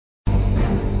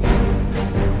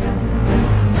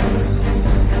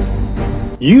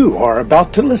You are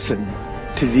about to listen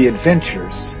to the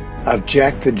adventures of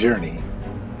Jack the Journey.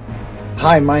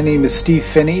 Hi, my name is Steve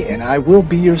Finney, and I will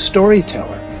be your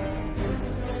storyteller.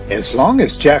 As long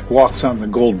as Jack walks on the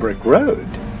Gold Brick Road,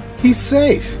 he's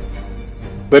safe.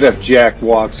 But if Jack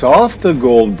walks off the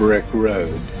Gold Brick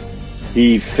Road,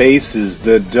 he faces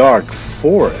the dark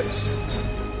forest.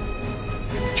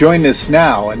 Join us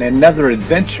now in another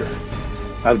adventure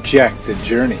of Jack the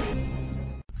Journey.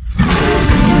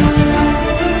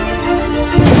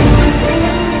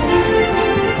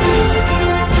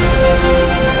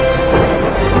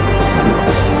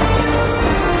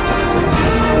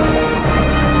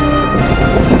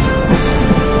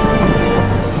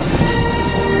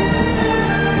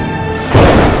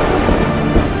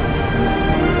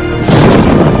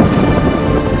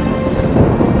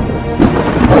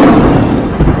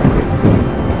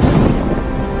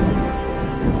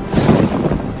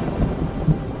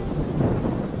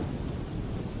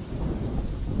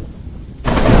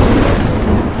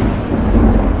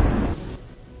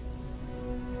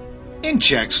 In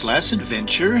Jack's last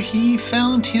adventure, he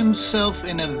found himself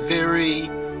in a very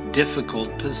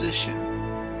difficult position.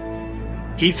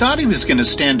 He thought he was going to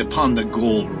stand upon the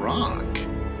gold rock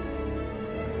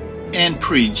and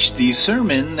preach the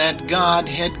sermon that God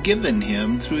had given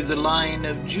him through the Lion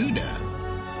of Judah.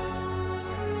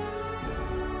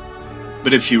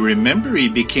 But if you remember, he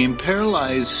became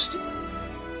paralyzed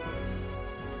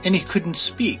and he couldn't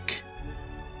speak.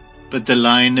 But the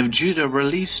Lion of Judah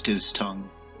released his tongue.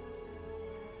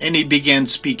 And he began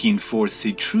speaking forth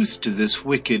the truth to this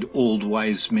wicked old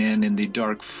wise man in the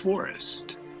dark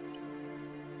forest.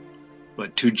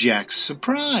 But to Jack's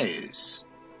surprise,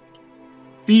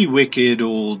 the wicked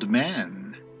old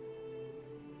man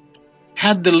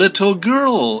had the little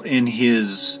girl in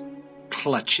his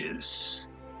clutches,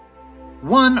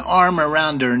 one arm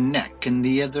around her neck and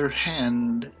the other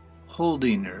hand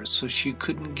holding her so she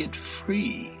couldn't get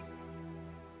free.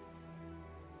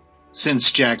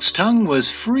 Since Jack's tongue was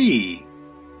free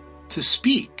to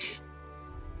speak,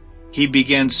 he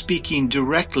began speaking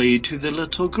directly to the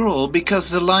little girl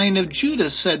because the Lion of Judah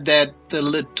said that the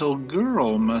little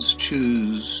girl must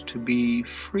choose to be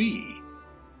free.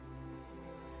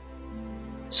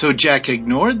 So Jack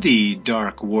ignored the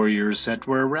dark warriors that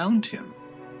were around him.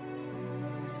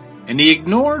 And he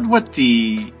ignored what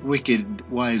the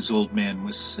wicked wise old man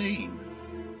was saying.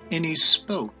 And he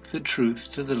spoke the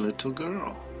truth to the little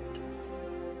girl.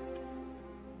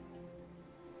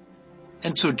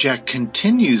 And so Jack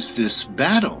continues this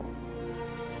battle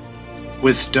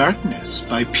with darkness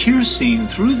by piercing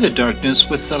through the darkness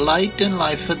with the light and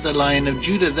life of the Lion of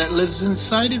Judah that lives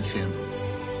inside of him.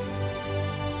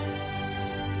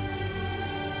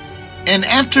 And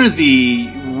after the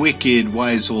wicked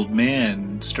wise old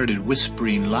man started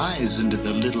whispering lies into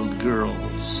the little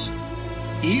girl's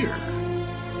ear,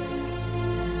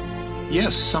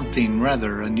 yes, something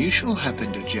rather unusual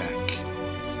happened to Jack.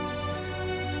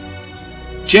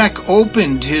 Jack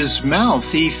opened his mouth.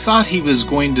 He thought he was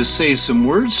going to say some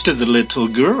words to the little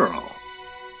girl.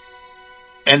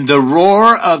 And the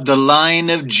roar of the Lion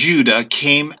of Judah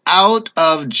came out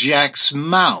of Jack's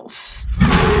mouth.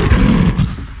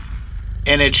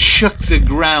 And it shook the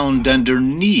ground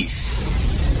underneath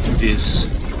this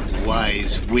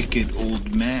wise, wicked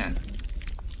old man.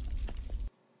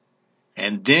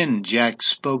 And then Jack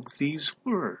spoke these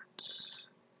words.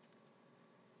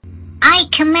 I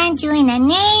command you in the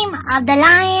name of the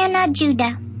Lion of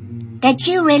Judah that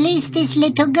you release this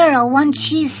little girl once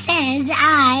she says,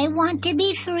 I want to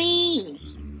be free.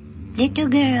 Little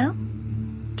girl,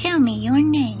 tell me your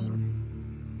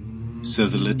name. So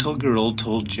the little girl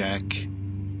told Jack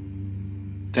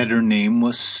that her name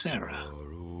was Sarah.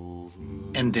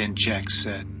 And then Jack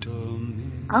said,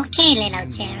 Okay, little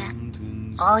Sarah,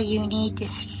 all you need to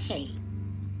say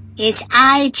is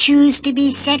I choose to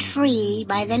be set free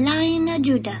by the Lion of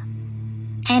Judah,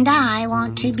 and I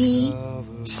want to be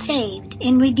saved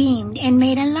and redeemed and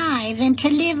made alive and to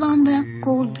live on the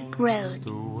Gold Brick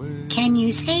Road. Can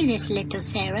you say this, little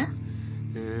Sarah?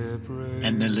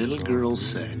 And the little girl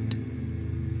said,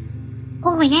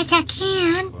 Oh, yes, I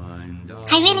can.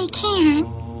 I really can.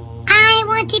 I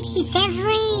want to be set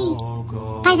free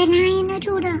by the Lion of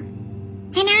Judah,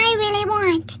 and I really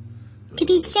want to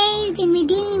be saved and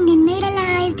redeemed and made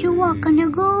alive to walk on the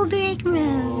Gold Brick Road.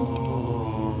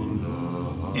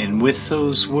 And with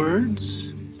those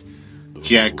words,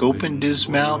 Jack opened his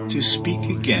mouth to speak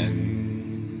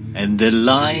again, and the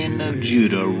Lion of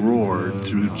Judah roared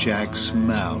through Jack's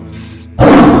mouth.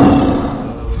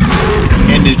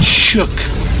 And it shook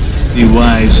the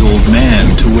wise old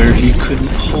man to where he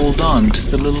couldn't hold on to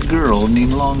the little girl any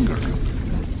longer.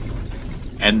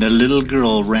 And the little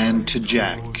girl ran to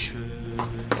Jack.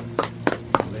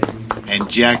 And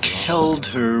Jack held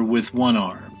her with one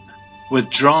arm, with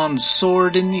drawn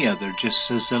sword in the other,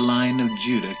 just as the Lion of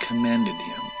Judah commanded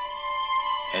him.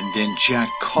 And then Jack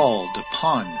called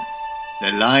upon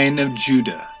the Lion of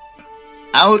Judah.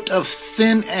 Out of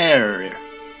thin air,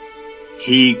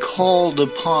 he called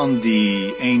upon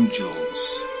the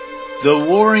angels, the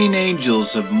warring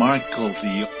angels of Michael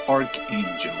the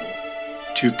Archangel,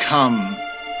 to come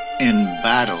and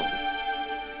battle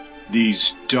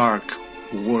these dark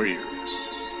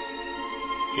warriors.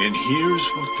 And here's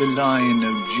what the Lion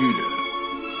of Judah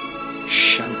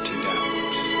shouted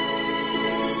out.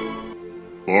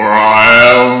 For I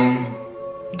am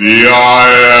the I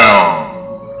am,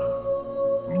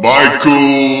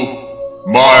 Michael,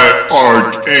 my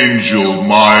archangel,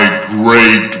 my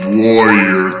great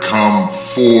warrior, come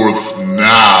forth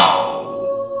now.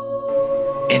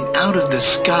 And out of the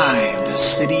sky, the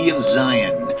city of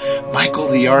Zion, Michael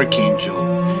the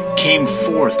archangel came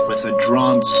forth with a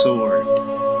drawn sword.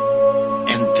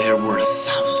 And there were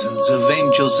thousands of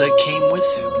angels that came with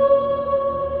him.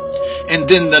 And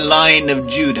then the Lion of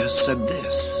Judah said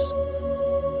this.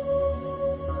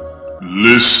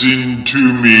 Listen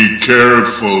to me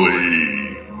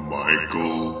carefully,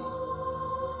 Michael.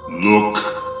 Look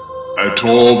at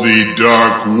all the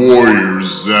dark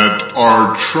warriors that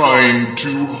are trying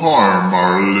to harm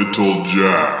our little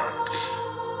Jack.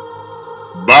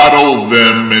 Battle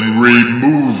them and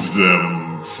remove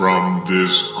them from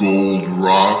this gold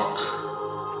rock.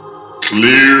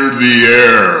 Clear the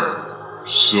air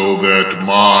so that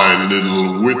my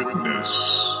little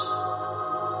witness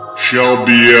shall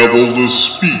be able to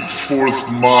speak forth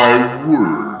my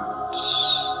words.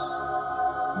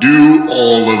 Do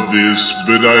all of this,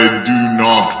 but I do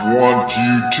not want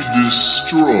you to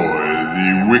destroy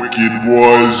the wicked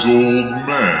wise old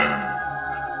man.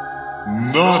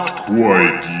 Not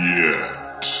quite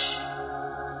yet,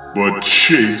 but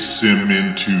chase him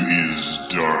into his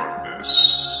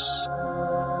darkness.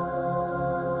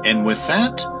 And with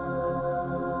that,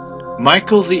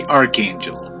 Michael the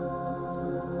archangel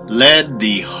led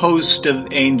the host of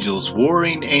angels,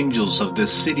 warring angels of the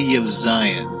city of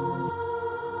Zion,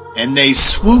 and they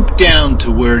swooped down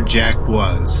to where Jack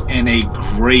was, and a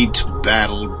great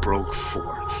battle broke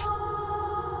forth.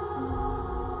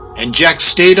 And Jack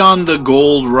stayed on the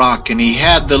gold rock, and he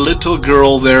had the little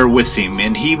girl there with him,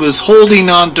 and he was holding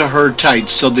on to her tight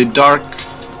so the dark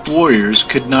warriors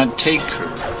could not take her.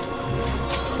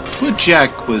 But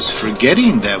Jack was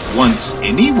forgetting that once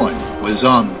anyone was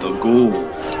on the gold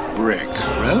brick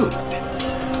road,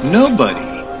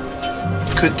 nobody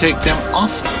could take them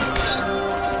off of it.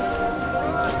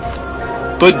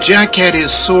 But Jack had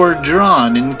his sword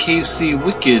drawn in case the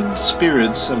wicked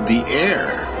spirits of the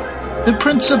air, the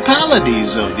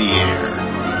principalities of the air,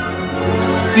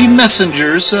 the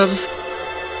messengers of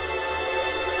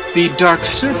the dark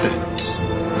serpent,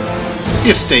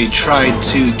 if they tried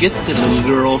to get the little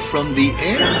girl from the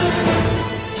air,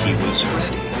 he was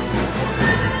ready.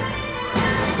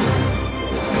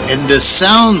 And the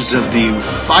sounds of the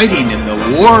fighting and the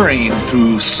warring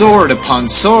through sword upon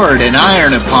sword and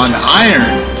iron upon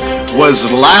iron was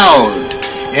loud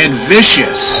and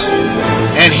vicious.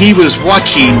 And he was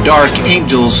watching dark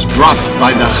angels drop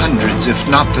by the hundreds, if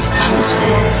not the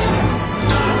thousands.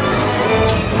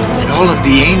 And all of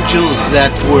the angels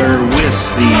that were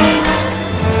with the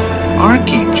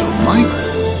Archangel Michael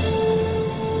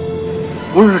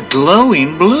were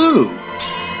glowing blue.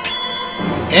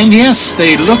 And yes,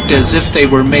 they looked as if they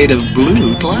were made of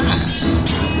blue glass.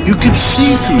 You could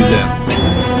see through them.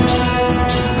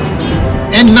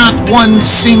 And not one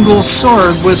single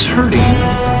sword was hurting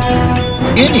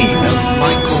any of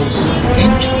Michael's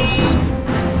angels.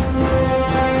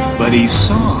 But he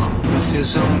saw with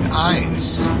his own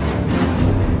eyes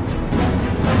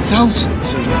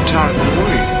thousands of dark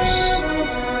warriors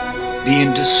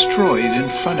being destroyed in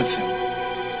front of him.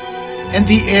 And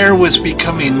the air was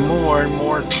becoming more and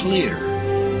more clear.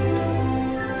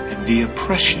 And the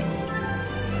oppression,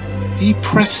 the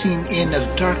pressing in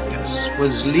of darkness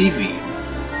was leaving.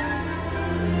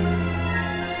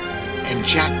 And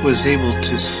Jack was able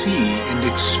to see and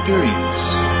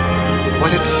experience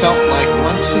what it felt like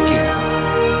once again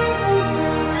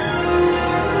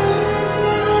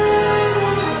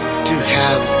to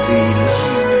have the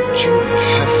Lion of Judah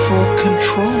have full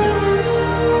control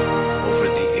over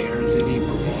the air that he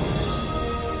breathes.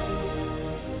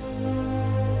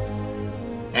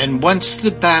 And once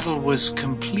the battle was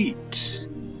complete,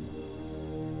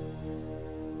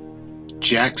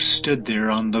 Jack stood there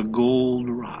on the gold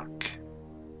rock,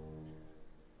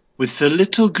 with the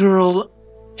little girl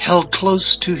held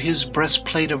close to his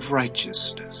breastplate of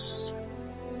righteousness.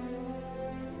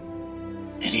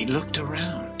 And he looked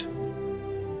around.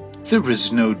 There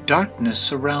was no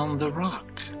darkness around the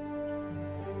rock.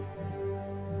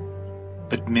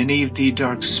 But many of the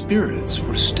dark spirits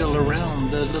were still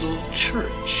around the little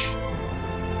church.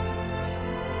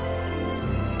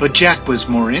 But Jack was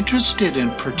more interested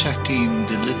in protecting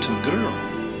the little girl.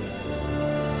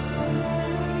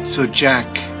 So Jack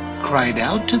cried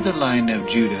out to the Lion of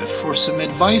Judah for some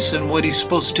advice on what he's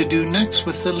supposed to do next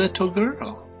with the little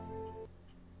girl.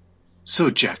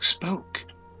 So Jack spoke.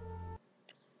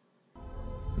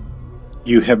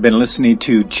 You have been listening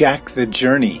to Jack the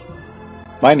Journey.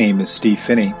 My name is Steve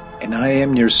Finney, and I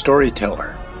am your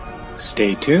storyteller.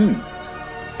 Stay tuned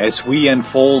as we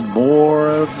unfold more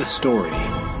of the story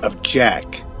of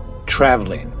Jack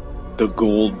traveling the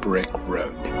Gold Brick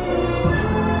Road.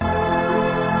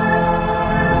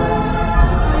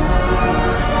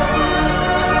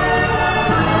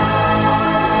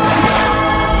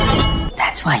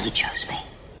 That's why you chose me.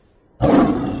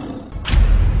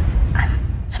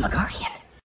 I'm a guardian.